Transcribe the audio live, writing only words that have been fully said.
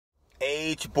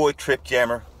Hey, it's your boy Trip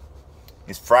Jammer.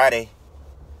 It's Friday,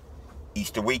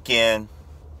 Easter weekend.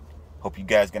 Hope you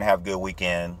guys gonna have a good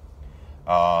weekend.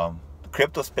 The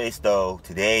crypto space though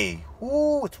today,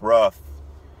 it's rough.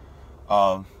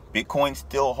 Bitcoin's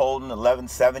still holding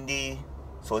 1170,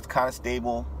 so it's kind of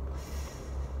stable.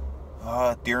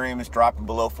 Ethereum is dropping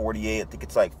below 48. I think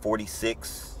it's like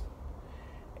 46,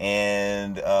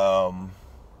 and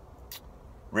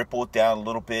Ripple down a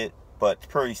little bit, but it's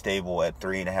pretty stable at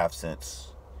 3.5 cents.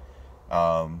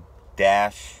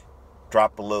 Dash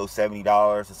dropped below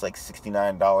 $70. It's like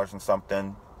 $69 and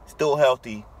something. Still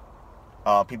healthy.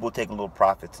 People taking little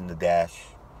profits in the Dash.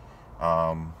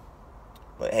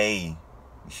 But hey,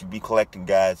 you should be collecting,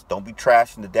 guys. Don't be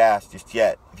trashing the Dash just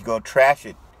yet. If you're going to trash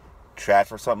it, trash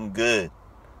for something good,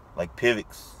 like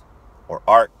PIVX or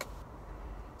ARK.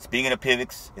 Speaking of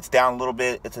PIVX, it's down a little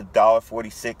bit. It's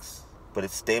 $1.46, but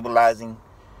it's stabilizing.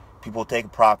 People taking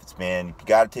profits, man. You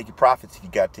got to take your profits if you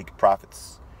got to take your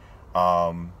profits.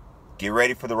 Get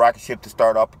ready for the rocket ship to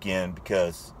start up again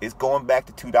because it's going back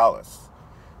to $2.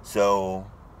 So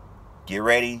get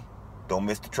ready. Don't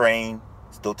miss the train.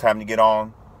 Still time to get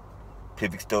on.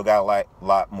 PIVX still got a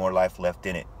lot more life left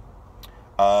in it.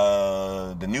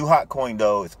 The new hot coin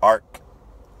though is ARK.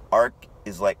 ARK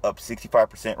is like up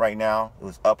 65% right now. It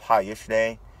was up high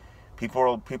yesterday. People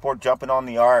are jumping on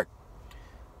the ARK.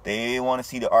 They want to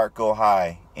see the ARK go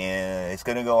high, and it's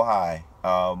gonna go high.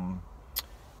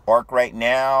 ARK right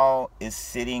now is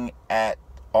sitting at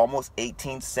almost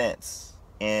 18 cents,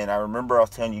 and I remember I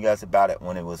was telling you guys about it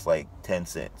when it was like 10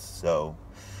 cents. So,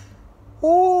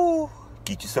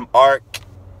 get you some ARK.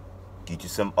 Get you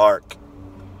some ARK.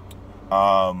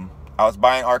 I was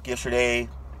buying ARK yesterday,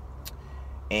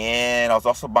 and I was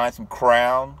also buying some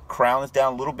Crown. Crown is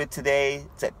down a little bit today.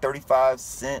 It's at 35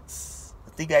 cents. I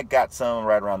think I got some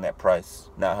right around that price.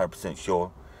 Not 100%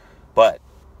 sure. But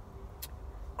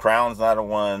Crown's not a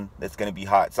one that's going to be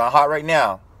hot. It's not hot right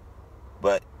now,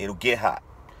 but it'll get hot.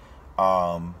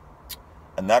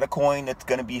 Another coin that's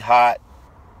going to be hot,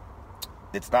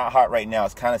 that's not hot right now,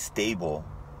 it's kind of stable,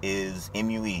 is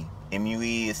MUE.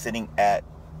 MUE is sitting at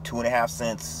 2.5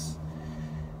 cents,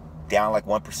 down like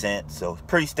 1%. So it's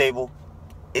pretty stable.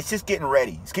 It's just getting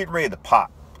ready. It's getting ready to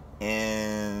pop.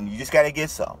 And you just got to get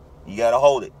some. You got to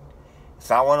hold it.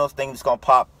 It's not one of those things that's going to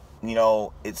pop. You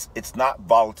know, it's not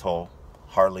volatile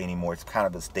hardly anymore. It's kind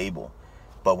of a stable.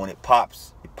 But when it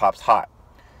pops hot.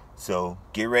 So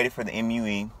get ready for the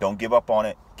MUE. Don't give up on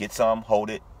it. Get some.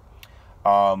 Hold it.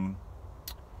 POSW.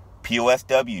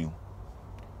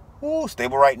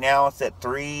 Stable right now. It's at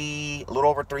a little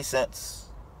over 3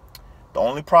 cents. The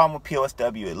only problem with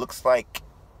POSW, it looks like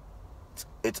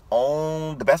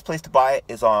the best place to buy it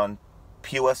is on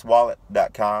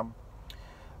POSwallet.com.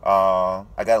 I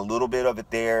got a little bit of it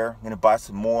there. I'm gonna buy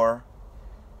some more,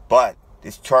 but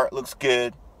this chart looks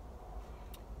good.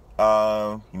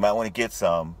 You might want to get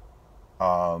some.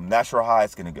 Not sure how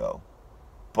it's gonna go,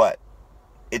 but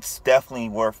it's definitely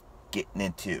worth getting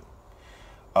into.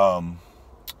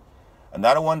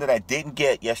 Another one that I didn't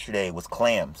get yesterday was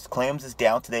clams. Clams is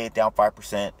down today, down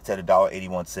 5%. It's at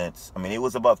 $1.81. I mean, it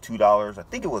was above $2. I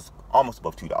think it was almost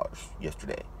above $2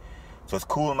 yesterday. So it's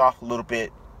cooling off a little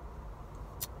bit.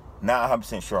 Not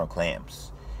 100% sure on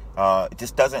clams. It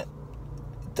just doesn't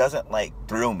like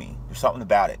thrill me. There's something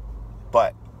about it.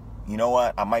 But you know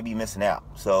what? I might be missing out.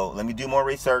 So let me do more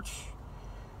research.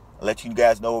 I'll let you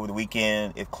guys know over the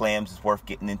weekend if clams is worth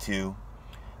getting into.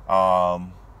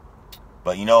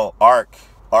 But you know, ARK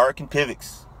and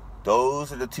PIVX,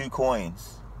 those are the two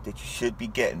coins that you should be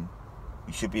getting.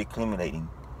 You should be accumulating.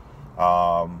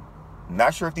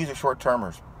 Not sure if these are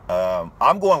short-termers.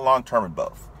 I'm going long-term in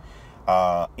both.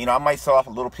 You know, I might sell off a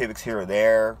little PIVX here or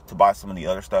there to buy some of the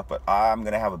other stuff, but I'm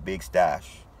going to have a big stash.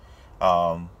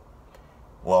 Well,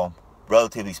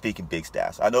 relatively speaking, big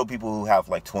stash. I know people who have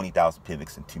like 20,000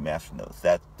 PIVX and 2 masternodes.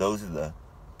 Those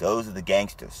are the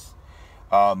gangsters.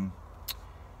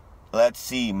 Let's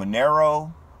see,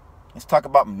 Monero. Let's talk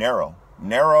about Monero.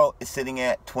 Monero is sitting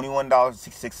at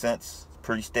 $21.66. It's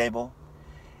pretty stable.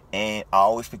 And I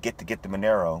always forget to get the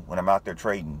Monero when I'm out there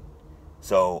trading.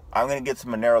 So I'm going to get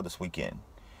some Monero this weekend.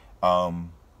 I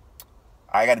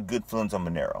got a good feelings on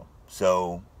Monero.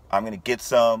 So I'm going to get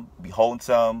some, be holding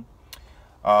some.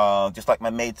 Just like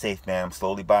my MadeSafe, man. I'm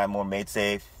slowly buying more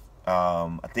MadeSafe.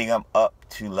 I think I'm up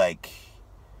to like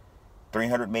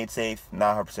 300 MadeSafe.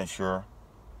 Not 100% sure.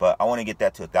 But I want to get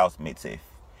that to 1,000 MadeSafe.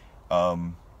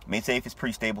 MadeSafe is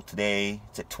pretty stable today.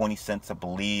 It's at 20 cents, I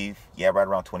believe. Yeah, right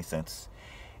around 20 cents.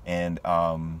 And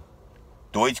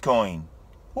Dogecoin,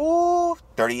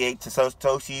 38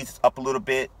 Satoshis. It's up a little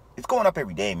bit. It's going up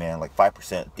every day, man, like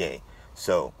 5% a day.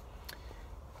 So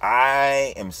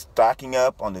I am stocking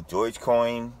up on the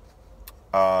Dogecoin.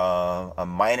 I'm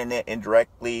mining it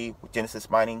indirectly with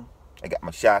Genesis Mining. I got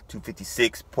my SHA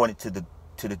 256 pointed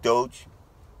to the Doge.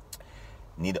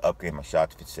 Need to upgrade my SHA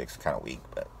 256. Kind of weak,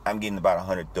 but I'm getting about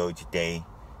 100 Doge a day.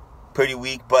 Pretty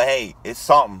weak, but hey, it's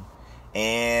something.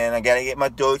 And I gotta get my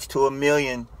Doge to 1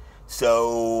 million.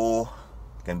 So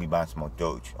gonna be buying some more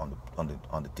Doge on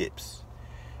the dips.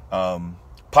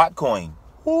 Potcoin.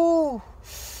 Woo!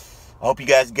 I hope you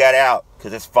guys got out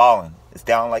because it's falling. It's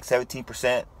down like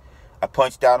 17%. I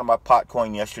punched out on my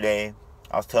Potcoin yesterday.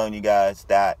 I was telling you guys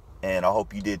that, and I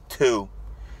hope you did too.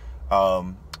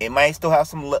 It might still have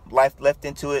some life left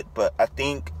into it, but I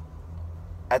think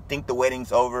the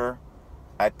wedding's over.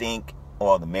 I think,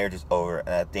 well, the marriage is over, and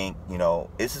I think, you know,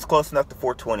 this is close enough to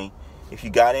 420. If you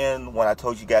got in when I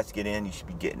told you guys to get in, you should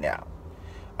be getting out.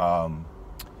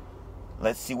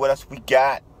 Let's see what else we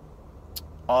got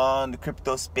on the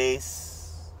crypto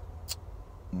space.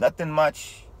 Nothing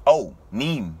much. Oh,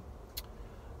 meme.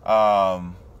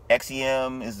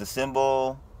 XEM is the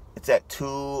symbol. It's at a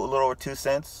little over 2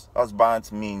 cents. I was buying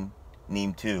some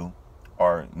NEM 2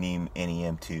 or NEM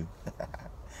 2.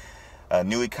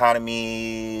 New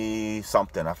economy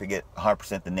something. I forget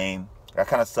 100% the name. That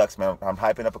kind of sucks, man. I'm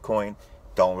hyping up a coin.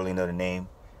 Don't really know the name.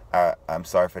 I'm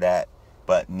sorry for that.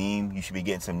 But NEM, you should be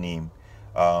getting some NEM.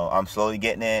 I'm slowly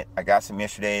getting it. I got some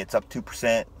yesterday. It's up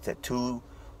 2%. It's at a little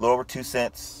over 2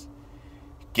 cents.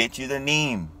 Get you the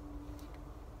NEM.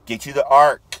 Get you the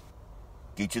ARK.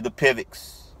 Get you the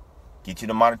PIVX. Get you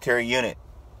the monetary unit.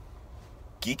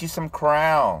 Get you some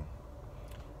Crown.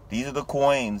 These are the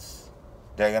coins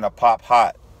that are going to pop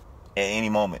hot at any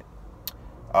moment.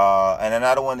 And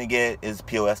another one to get is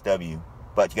POSW.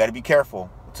 But you got to be careful.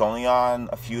 It's only on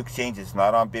a few exchanges,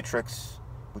 not on Bittrex,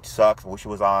 which sucks. I wish it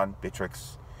was on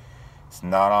Bittrex. It's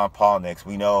not on Poloniex.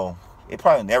 We know it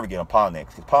probably never get on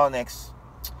Poloniex. Because Poloniex,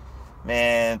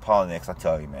 I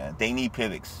tell you, man, they need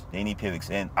PIVX. They need PIVX.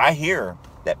 And I hear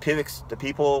that PIVX, the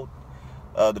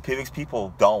PIVX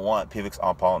people don't want PIVX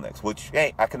on Poloniex, which,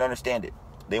 hey, I can understand it.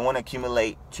 They want to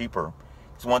accumulate cheaper.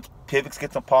 So once PIVX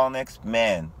gets on Poloniex,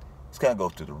 man, it's going to go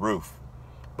through the roof.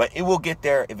 But it will get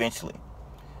there eventually.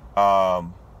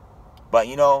 But,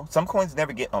 you know, some coins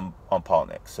never get on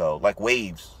Poloniex. So, like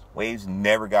Waves. Waves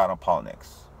never got on Poloniex.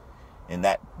 And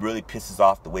that really pisses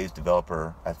off the Waves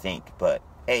developer, I think. But,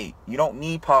 hey, you don't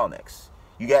need Poloniex.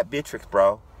 You got Bittrex,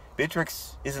 bro.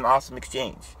 Bittrex is an awesome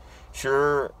exchange.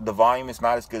 Sure, the volume is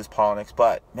not as good as Poloniex,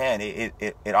 but, man,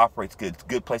 it operates good. It's a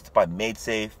good place to buy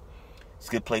MadeSafe. It's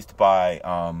a good place to buy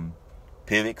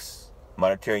PIVX,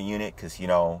 monetary unit, because, you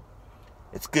know,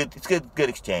 it's good. It's good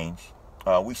exchange.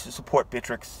 We should support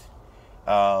Bittrex.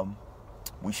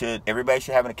 Everybody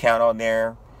should have an account on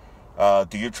there.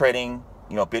 Do your trading,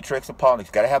 you know, Bittrex and Poloniex.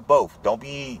 You gotta have both. Don't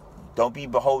be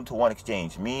beholden to one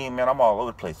exchange. Man, I'm all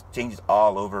over the place. Exchanges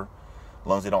all over, as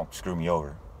long as they don't screw me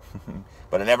over.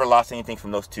 But I never lost anything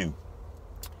from those two.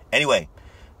 Anyway,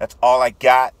 that's all I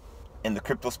got in the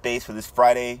crypto space for this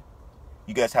Friday.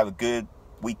 You guys have a good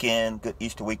weekend, good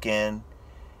Easter weekend,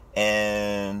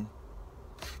 and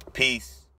peace.